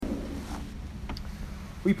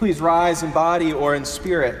Will you please rise in body or in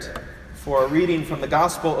spirit for a reading from the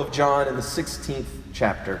Gospel of John in the 16th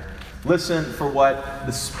chapter. Listen for what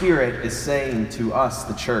the Spirit is saying to us,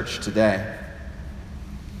 the church, today.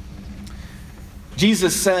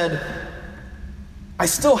 Jesus said, "I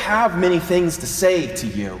still have many things to say to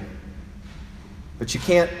you, but you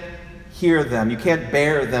can't hear them, you can't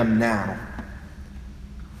bear them now.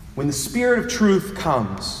 When the Spirit of truth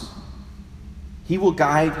comes, He will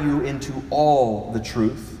guide you into all the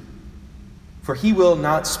truth. For He will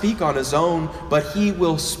not speak on His own, but He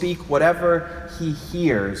will speak whatever He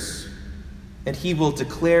hears, and He will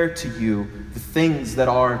declare to you the things that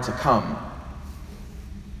are to come.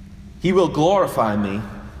 He will glorify me,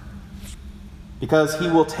 because He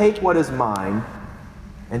will take what is mine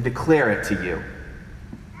and declare it to you.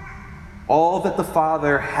 All that the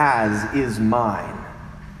Father has is mine.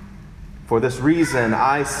 For this reason,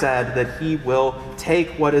 I said that He will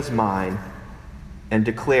take what is mine and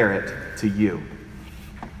declare it to you."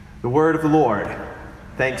 The word of the Lord.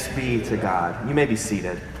 Thanks be to God. You may be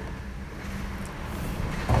seated.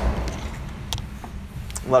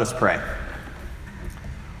 Let us pray.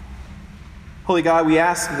 Holy God, we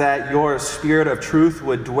ask that your Spirit of truth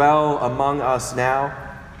would dwell among us now,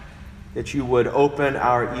 that you would open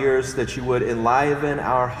our ears, that you would enliven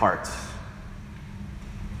our hearts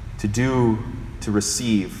to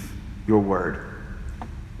receive your word.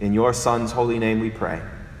 In your Son's holy name we pray.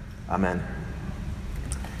 Amen.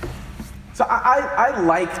 So I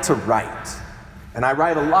like to write, and I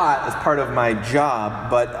write a lot as part of my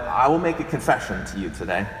job, but I will make a confession to you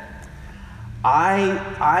today.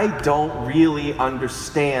 I don't really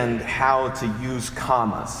understand how to use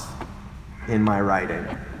commas in my writing.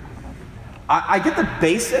 I get the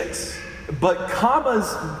basics, but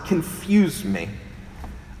commas confuse me.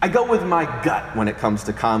 I go with my gut when it comes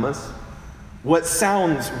to commas. What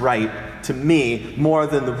sounds right to me more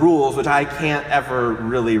than the rules, which I can't ever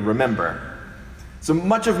really remember. So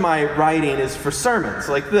much of my writing is for sermons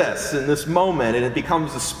like this, in this moment, and it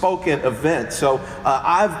becomes a spoken event. So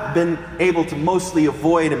I've been able to mostly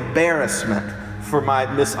avoid embarrassment for my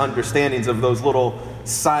misunderstandings of those little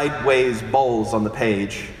sideways bowls on the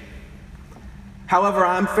page. However,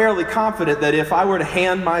 I'm fairly confident that if I were to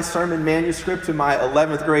hand my sermon manuscript to my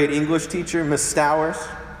 11th grade English teacher, Miss Stowers,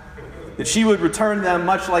 that she would return them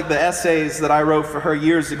much like the essays that I wrote for her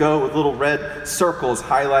years ago with little red circles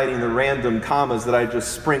highlighting the random commas that I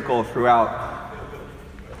just sprinkle throughout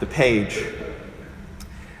the page.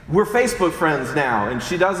 We're Facebook friends now, and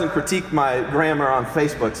she doesn't critique my grammar on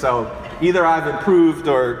Facebook, so either I've improved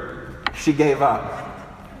or she gave up.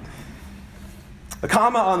 A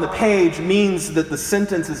comma on the page means that the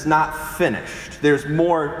sentence is not finished. There's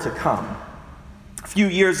more to come. A few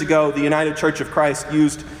years ago, the United Church of Christ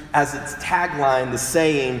used as its tagline the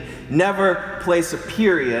saying, "Never place a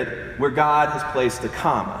period where God has placed a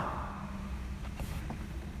comma."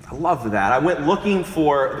 I love that. I went looking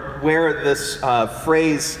for where this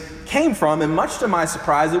phrase came from, and much to my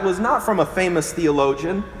surprise, it was not from a famous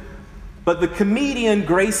theologian, but the comedian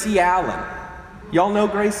Gracie Allen. Y'all know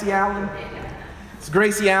Gracie Allen?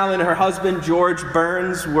 Gracie Allen and her husband George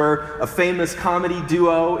Burns were a famous comedy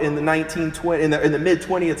duo in the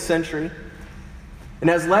mid-20th century. And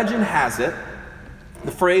as legend has it,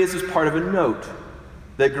 the phrase is part of a note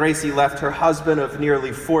that Gracie left her husband of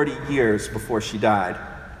nearly 40 years before she died.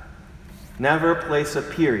 Never place a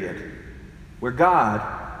period where God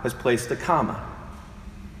has placed a comma.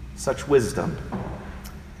 Such wisdom.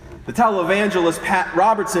 The televangelist Pat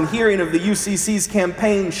Robertson, hearing of the UCC's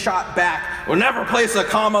campaign, shot back, "We'll never place a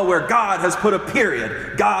comma where God has put a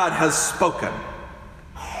period. God has spoken."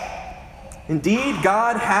 Indeed,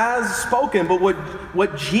 God has spoken, but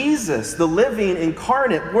what Jesus, the living,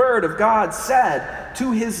 incarnate Word of God, said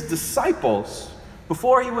to his disciples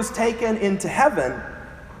before he was taken into heaven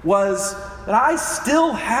was that I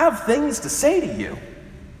still have things to say to you.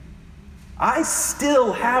 I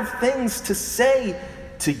still have things to say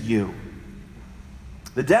to you.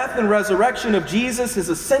 The death and resurrection of Jesus, his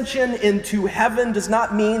ascension into heaven, does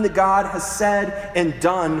not mean that God has said and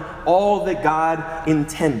done all that God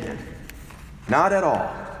intended. Not at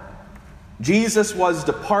all. Jesus was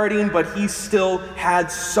departing, but he still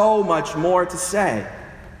had so much more to say.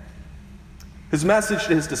 His message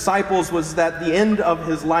to his disciples was that the end of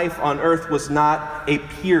his life on earth was not a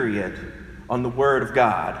period on the Word of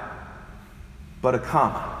God, but a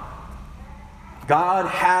comma. God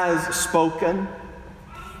has spoken.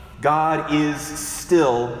 God is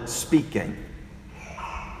still speaking.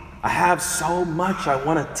 I have so much I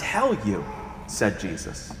want to tell you, said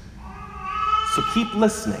Jesus. So keep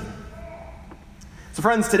listening. So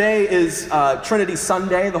friends, today is Trinity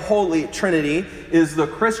Sunday. The Holy Trinity is the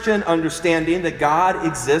Christian understanding that God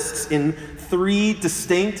exists in three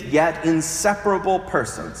distinct yet inseparable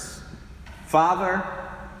persons: Father,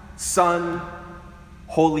 Son,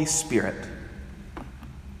 Holy Spirit.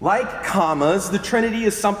 Like commas, the Trinity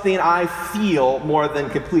is something I feel more than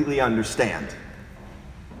completely understand.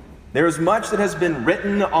 There is much that has been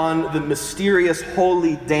written on the mysterious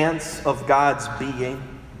holy dance of God's being.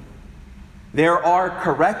 There are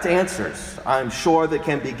correct answers, I'm sure, that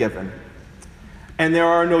can be given. And there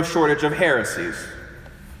are no shortage of heresies.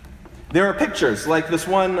 There are pictures like this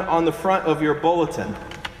one on the front of your bulletin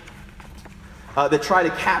that try to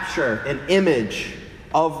capture an image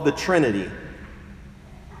of the Trinity.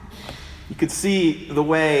 You can see the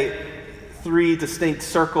way three distinct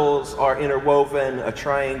circles are interwoven, a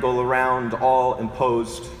triangle around, all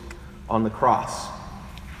imposed on the cross.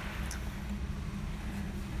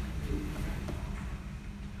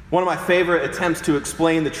 One of my favorite attempts to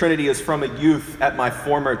explain the Trinity is from a youth at my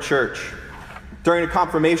former church. During a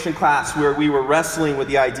confirmation class where we were wrestling with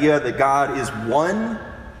the idea that God is one,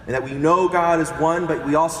 and that we know God is one, but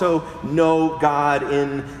we also know God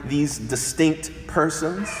in these distinct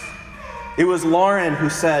persons. It was Lauren who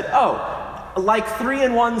said, like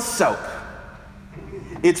 3-in-1 soap.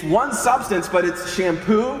 It's one substance, but it's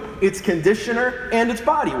shampoo, it's conditioner, and it's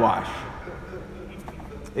body wash.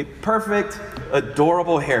 A perfect,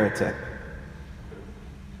 adorable heretic.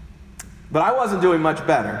 But I wasn't doing much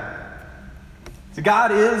better. So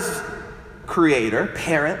God is creator,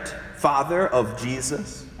 parent, father of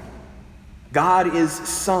Jesus. God is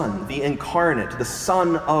Son, the incarnate, the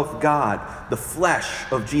Son of God, the flesh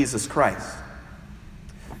of Jesus Christ.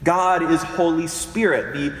 God is Holy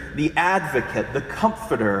Spirit, the advocate, the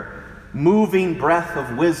comforter, moving breath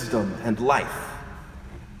of wisdom and life.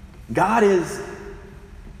 God is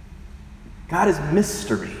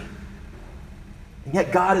mystery, and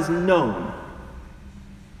yet God is known.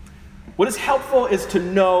 What is helpful is to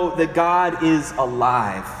know that God is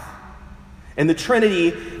alive. And in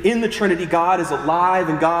the Trinity, God is alive,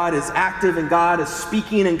 and God is active, and God is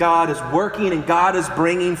speaking, and God is working, and God is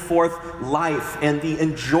bringing forth life and the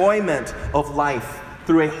enjoyment of life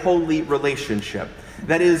through a holy relationship.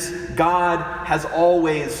 That is, God has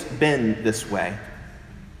always been this way.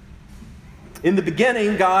 In the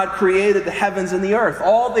beginning, God created the heavens and the earth.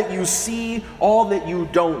 All that you see, all that you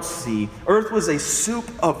don't see. Earth was a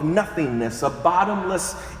soup of nothingness, a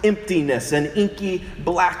bottomless emptiness, an inky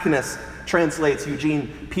blackness, translates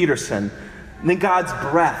Eugene Peterson. And then God's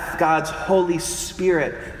breath, God's Holy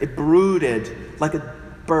Spirit, it brooded like a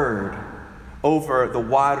bird over the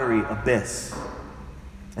watery abyss.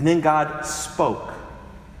 And then God spoke,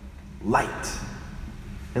 light,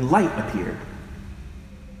 and light appeared.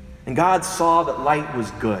 And God saw that light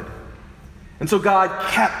was good. And so God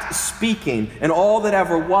kept speaking, and all that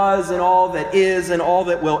ever was, and all that is, and all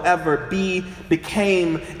that will ever be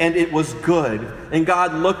became, and it was good. And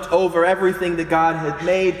God looked over everything that God had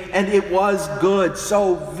made, and it was good,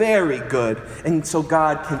 so very good. And so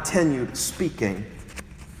God continued speaking.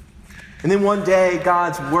 And then one day,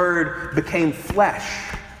 God's word became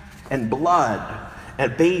flesh and blood, a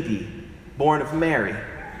baby born of Mary.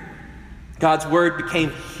 God's word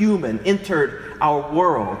became human, entered our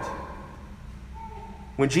world.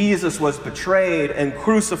 When Jesus was betrayed and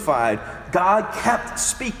crucified, God kept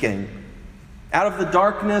speaking. Out of the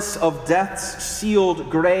darkness of death's sealed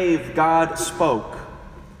grave, God spoke.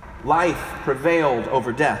 Life prevailed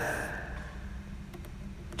over death.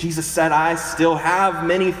 Jesus said, I still have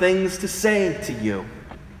many things to say to you.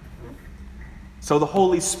 So the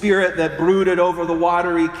Holy Spirit that brooded over the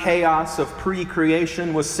watery chaos of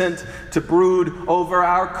pre-creation was sent to brood over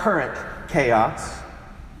our current chaos.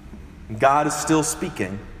 God is still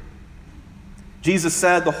speaking. Jesus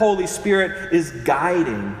said the Holy Spirit is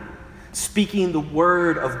guiding, speaking the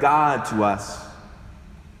word of God to us.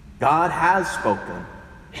 God has spoken,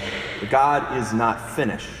 but God is not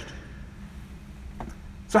finished.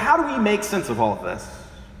 So how do we make sense of all of this?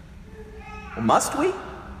 Well, must we?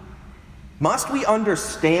 Must we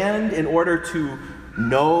understand in order to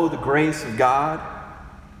know the grace of God,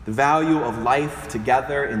 the value of life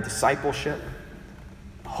together in discipleship,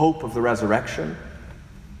 hope of the resurrection?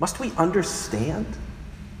 Must we understand?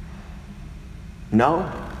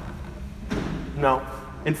 No. No.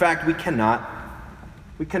 In fact, we cannot.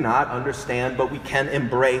 We cannot understand, but we can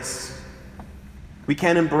embrace. We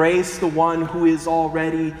can embrace the one who is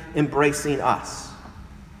already embracing us.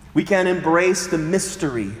 We can embrace the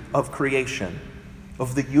mystery of creation,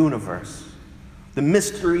 of the universe, the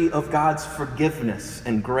mystery of God's forgiveness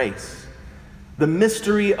and grace, the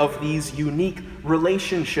mystery of these unique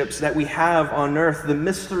relationships that we have on earth, the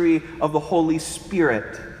mystery of the Holy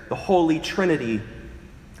Spirit, the Holy Trinity,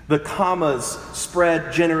 the commas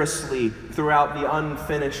spread generously throughout the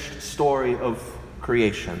unfinished story of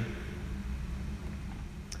creation.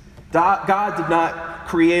 God did not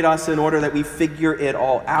create us in order that we figure it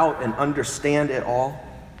all out and understand it all.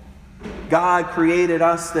 God created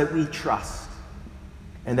us that we trust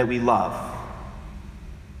and that we love,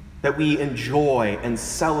 that we enjoy and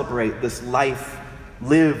celebrate this life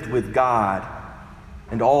lived with God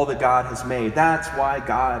and all that God has made. That's why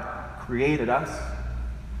God created us,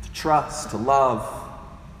 to trust, to love,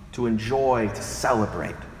 to enjoy, to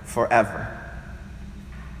celebrate forever.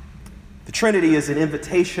 The Trinity is an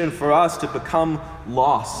invitation for us to become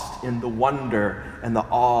lost in the wonder and the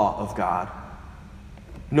awe of God,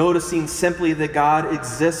 noticing simply that God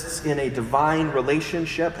exists in a divine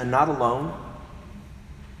relationship and not alone,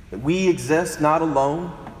 that we exist not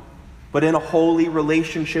alone, but in a holy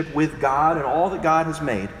relationship with God and all that God has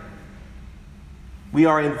made. We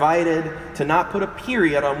are invited to not put a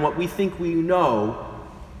period on what we think we know,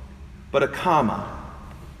 but a comma,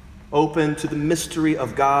 open to the mystery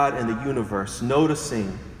of God and the universe,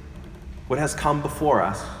 noticing what has come before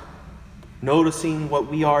us, noticing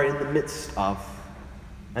what we are in the midst of,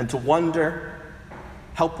 and to wonder,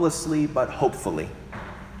 helplessly but hopefully,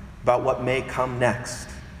 about what may come next.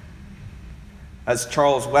 As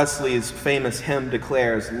Charles Wesley's famous hymn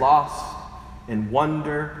declares, lost in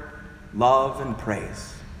wonder, love, and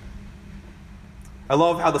praise. I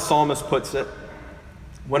love how the psalmist puts it.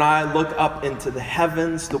 When I look up into the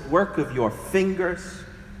heavens, the work of your fingers,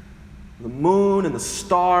 the moon and the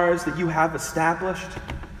stars that you have established,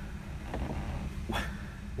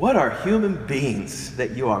 what are human beings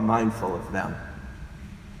that you are mindful of them?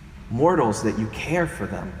 Mortals that you care for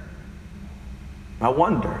them. I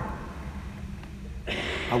wonder,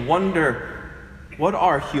 what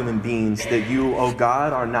are human beings that you, O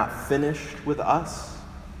God, are not finished with us?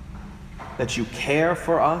 That you care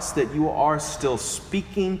for us, that you are still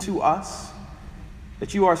speaking to us,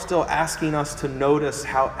 that you are still asking us to notice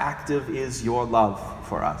how active is your love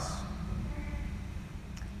for us.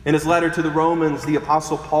 In his letter to the Romans, the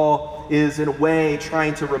Apostle Paul is in a way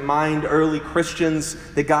trying to remind early Christians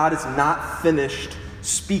that God is not finished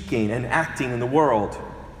speaking and acting in the world.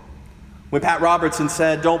 When Pat Robertson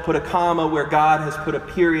said, don't put a comma where God has put a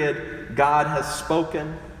period, God has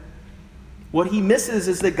spoken, what he misses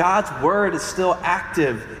is that God's word is still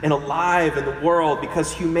active and alive in the world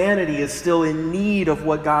because humanity is still in need of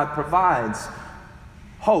what God provides,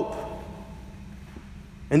 hope.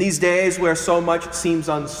 In these days where so much seems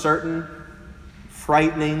uncertain,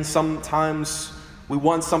 frightening, sometimes we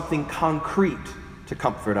want something concrete to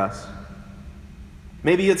comfort us.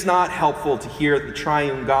 Maybe it's not helpful to hear that the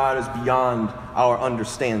triune God is beyond our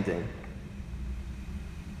understanding,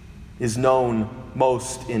 is known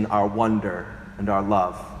most in our wonder and our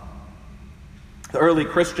love. The early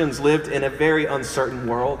Christians lived in a very uncertain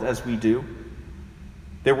world, as we do.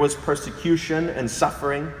 There was persecution and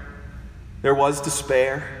suffering. There was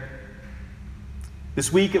despair.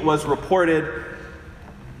 This week it was reported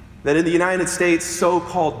that in the United States,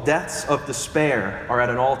 so-called deaths of despair are at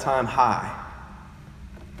an all-time high.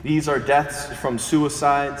 These are deaths from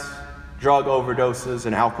suicides, drug overdoses,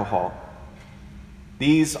 and alcohol.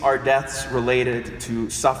 These are deaths related to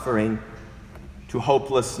suffering, to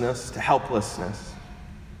hopelessness, to helplessness.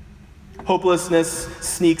 Hopelessness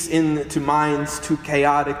sneaks into minds too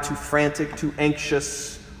chaotic, too frantic, too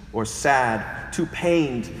anxious, or sad, too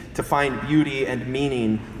pained to find beauty and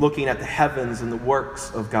meaning looking at the heavens and the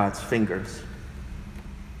works of God's fingers.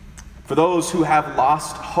 For those who have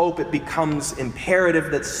lost hope, it becomes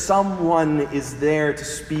imperative that someone is there to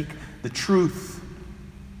speak the truth,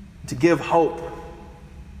 to give hope,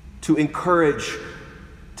 to encourage,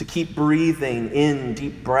 to keep breathing in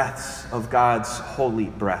deep breaths of God's holy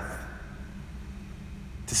breath,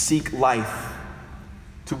 to seek life,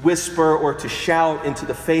 to whisper or to shout into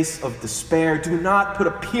the face of despair. Do not put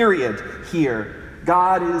a period here.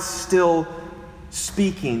 God is still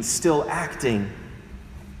speaking, still acting.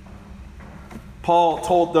 Paul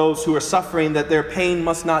told those who are suffering that their pain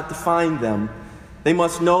must not define them. They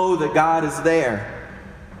must know that God is there.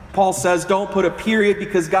 Paul says, don't put a period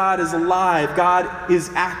because God is alive. God is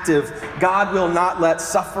active. God will not let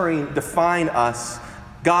suffering define us.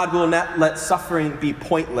 God will not let suffering be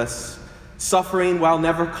pointless. Suffering, while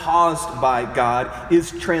never caused by God, is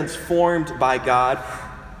transformed by God,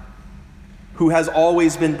 who has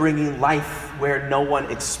always been bringing life where no one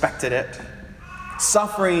expected it.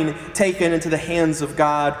 Suffering taken into the hands of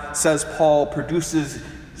God, says Paul, produces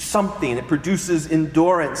something. It produces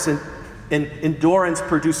endurance, and And endurance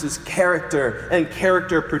produces character, and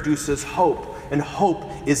character produces hope. And hope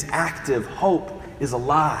is active. Hope is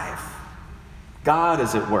alive. God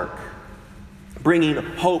is at work, bringing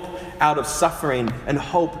hope out of suffering, and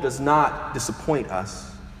hope does not disappoint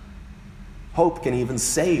us. Hope can even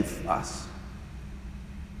save us.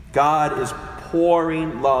 God is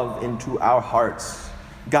pouring love into our hearts.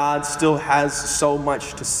 God still has so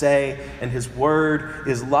much to say, and His word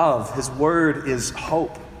is love. His word is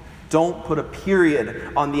hope. Don't put a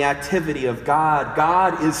period on the activity of God.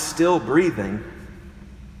 God is still breathing.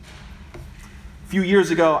 A few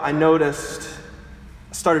years ago, I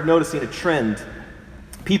started noticing a trend.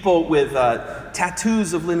 People with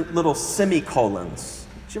tattoos of little semicolons.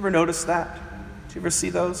 Did you ever notice that? Did you ever see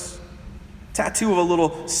those? Tattoo of a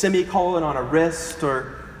little semicolon on a wrist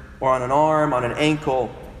or on an arm, on an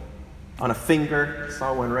ankle, on a finger. I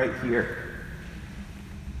saw one right here.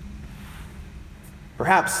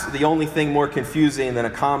 Perhaps the only thing more confusing than a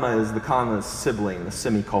comma is the comma's sibling, the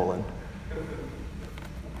semicolon.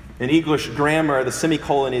 In English grammar, the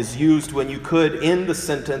semicolon is used when you could end the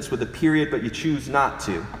sentence with a period, but you choose not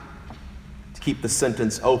to keep the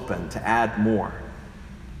sentence open, to add more.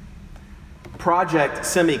 Project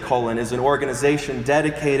Semicolon is an organization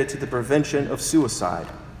dedicated to the prevention of suicide.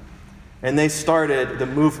 And they started the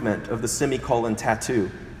movement of the semicolon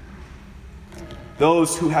tattoo.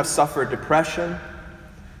 Those who have suffered depression,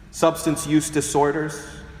 substance use disorders,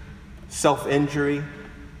 self-injury,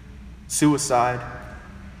 suicide,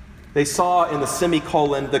 they saw in the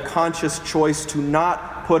semicolon the conscious choice to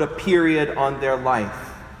not put a period on their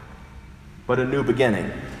life, but a new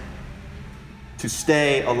beginning, to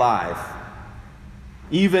stay alive.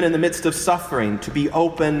 Even in the midst of suffering, to be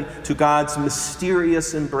open to God's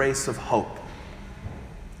mysterious embrace of hope.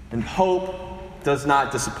 And hope does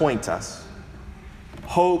not disappoint us.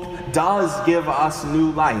 Hope does give us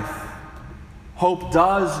new life. Hope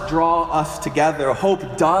does draw us together.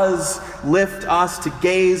 Hope does lift us to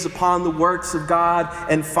gaze upon the works of God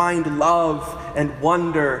and find love and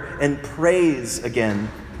wonder and praise again.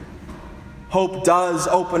 Hope does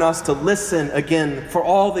open us to listen again for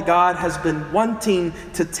all that God has been wanting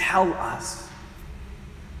to tell us.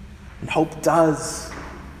 And hope does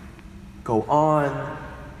go on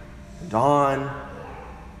and on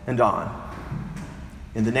and on.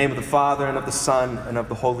 In the name of the Father, and of the Son, and of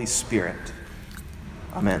the Holy Spirit.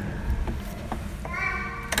 Amen.